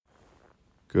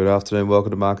Good afternoon.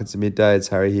 Welcome to Markets at Midday. It's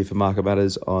Harry here for Market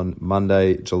Matters on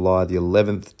Monday, July the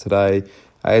 11th. Today,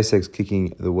 ASX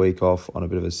kicking the week off on a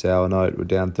bit of a sour note. We're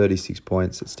down 36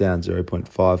 points. It's down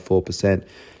 0.54%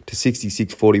 to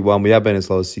 66.41. We have been as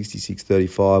low as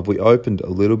 66.35. We opened a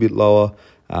little bit lower,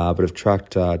 but have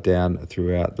tracked down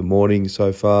throughout the morning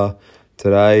so far.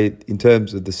 Today, in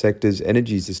terms of the sectors,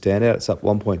 energy is the standout. It's up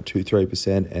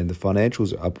 1.23% and the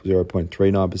financials are up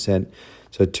 0.39%.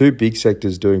 So two big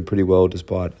sectors doing pretty well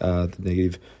despite the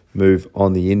negative move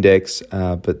on the index.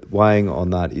 But weighing on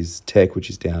that is tech, which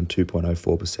is down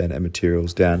 2.04%, and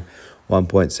materials down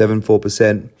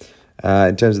 1.74%.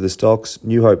 In terms of the stocks,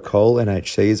 New Hope Coal,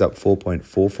 NHC, is up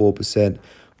 4.44%.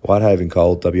 Whitehaven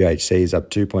Coal, WHC, is up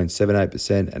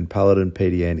 2.78%, and Paladin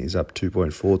PDN is up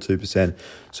 2.42%.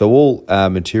 So all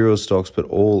material stocks, but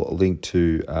all linked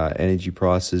to energy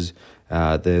prices.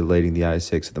 They're leading the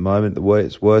ASX at the moment. The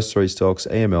worst three stocks,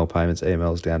 EML Payments,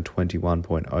 EML is down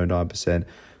 21.09%.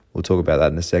 We'll talk about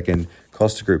that in a second.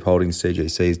 Costa Group Holdings,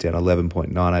 CGC, is down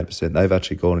 11.98%. They've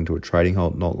actually gone into a trading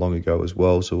halt not long ago as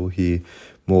well, so we'll hear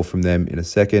more from them in a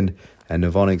second. And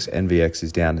Novonix, NVX,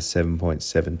 is down to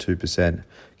 7.72%.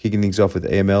 Kicking things off with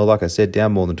EML, like I said,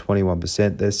 down more than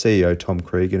 21%. Their CEO, Tom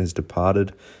Cregan, has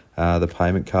departed the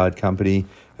payment card company,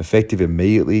 effective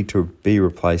immediately to be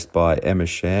replaced by Emma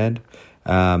Shand.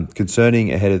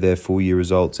 Concerning ahead of their full year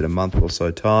results in a month or so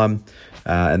time,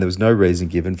 and there was no reason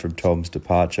given from Tom's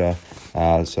departure,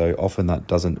 so often that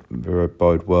doesn't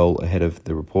bode well ahead of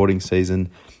the reporting season.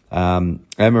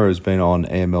 Emma has been on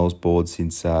EML's board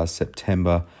since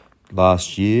September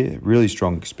last year. Really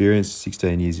strong experience,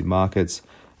 16 years in markets.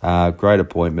 Great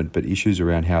appointment, but issues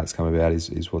around how it's come about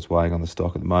is what's weighing on the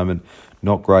stock at the moment.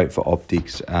 Not great for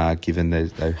optics, given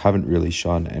they haven't really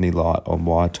shone any light on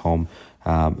why Tom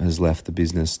has left the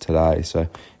business today. So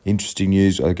interesting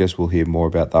news. I guess we'll hear more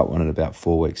about that one in about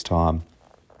 4 weeks' time.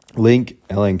 Link,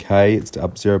 LNK, it's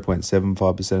up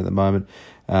 0.75% at the moment.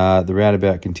 The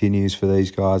roundabout continues for these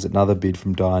guys. Another bid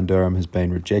from Dye & Durham has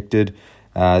been rejected.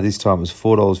 This time it was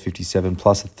 $4.57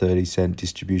 plus a 30-cent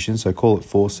distribution, so call it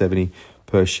 $4.70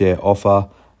 per share offer.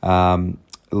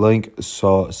 Link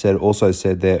also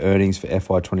said their earnings for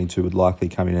FY22 would likely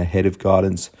come in ahead of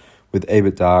guidance, with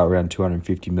EBITDA around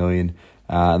 $250 million.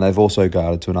 And they've also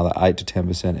guided to another 8 to 10%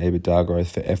 EBITDA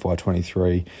growth for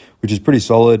FY23, which is pretty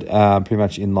solid, pretty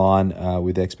much in line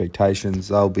with expectations.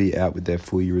 They'll be out with their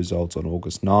full year results on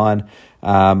August 9.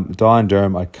 Dye &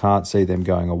 Durham, I can't see them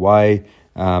going away.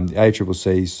 The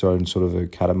ACCC's shown sort of a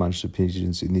cut amongst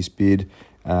opinions in this bid,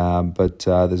 but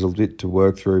there's a bit to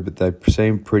work through, but they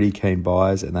seem pretty keen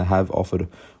buyers, and they have offered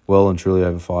well and truly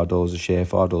over $5 a share.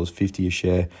 $5.50 a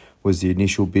share was the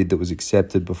initial bid that was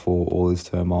accepted before all this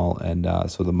turmoil and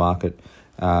so the market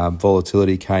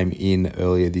volatility came in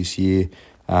earlier this year.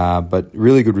 But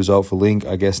really good result for Link.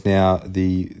 I guess now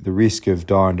the risk of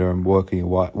Dye & Durham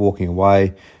walking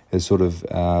away has sort of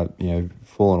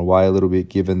fallen away a little bit,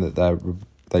 given that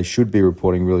they should be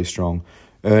reporting really strong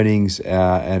earnings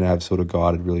and have sort of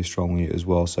guided really strongly as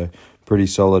well. So pretty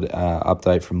solid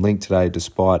update from Link today,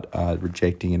 despite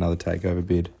rejecting another takeover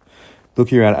bid.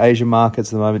 Looking around Asian markets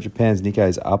at the moment, Japan's Nikkei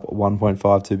is up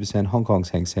 1.52%. Hong Kong's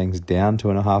Hang Seng's down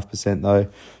 2.5% though.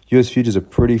 US futures are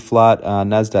pretty flat.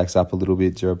 Nasdaq's up a little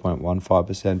bit,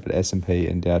 0.15%, but S&P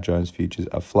and Dow Jones futures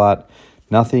are flat.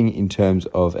 Nothing in terms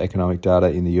of economic data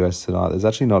in the US tonight. There's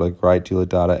actually not a great deal of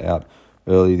data out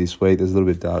early this week. There's a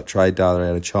little bit of trade data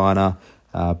out of China,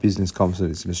 business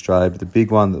confidence in Australia, but the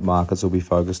big one that markets will be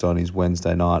focused on is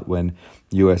Wednesday night, when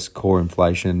US core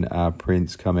inflation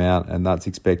prints come out, and that's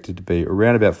expected to be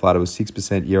around about flat. It was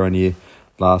 6% year on year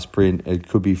last print. It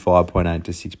could be 5.8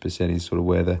 to 6% is sort of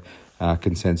where the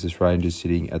consensus range is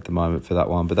sitting at the moment for that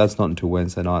one, but that's not until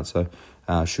Wednesday night, so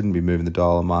shouldn't be moving the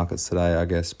dial on markets today, I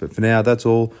guess. But for now, that's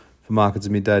all for Markets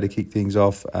at Midday to kick things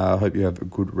off. I hope you have a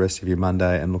good rest of your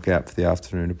Monday, and look out for the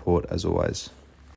afternoon report as always.